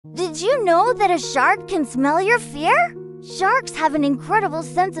Did you know that a shark can smell your fear? Sharks have an incredible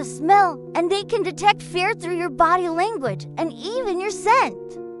sense of smell, and they can detect fear through your body language and even your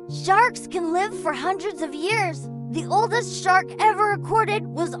scent. Sharks can live for hundreds of years. The oldest shark ever recorded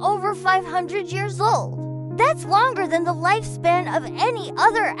was over 500 years old. That's longer than the lifespan of any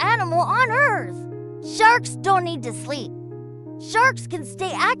other animal on Earth. Sharks don't need to sleep. Sharks can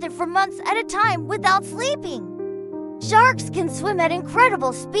stay active for months at a time without sleeping. Sharks can swim at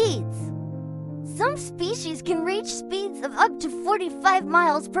incredible speeds. Some species can reach speeds of up to 45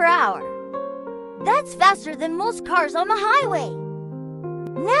 miles per hour. That's faster than most cars on the highway.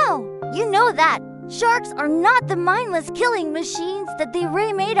 Now, you know that sharks are not the mindless killing machines that they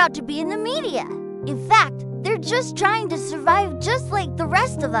made out to be in the media. In fact, they're just trying to survive just like the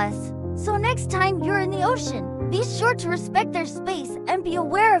rest of us. So next time you're in the ocean, be sure to respect their space and be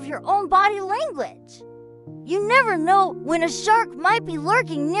aware of your own body language. You never know when a shark might be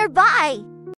lurking nearby.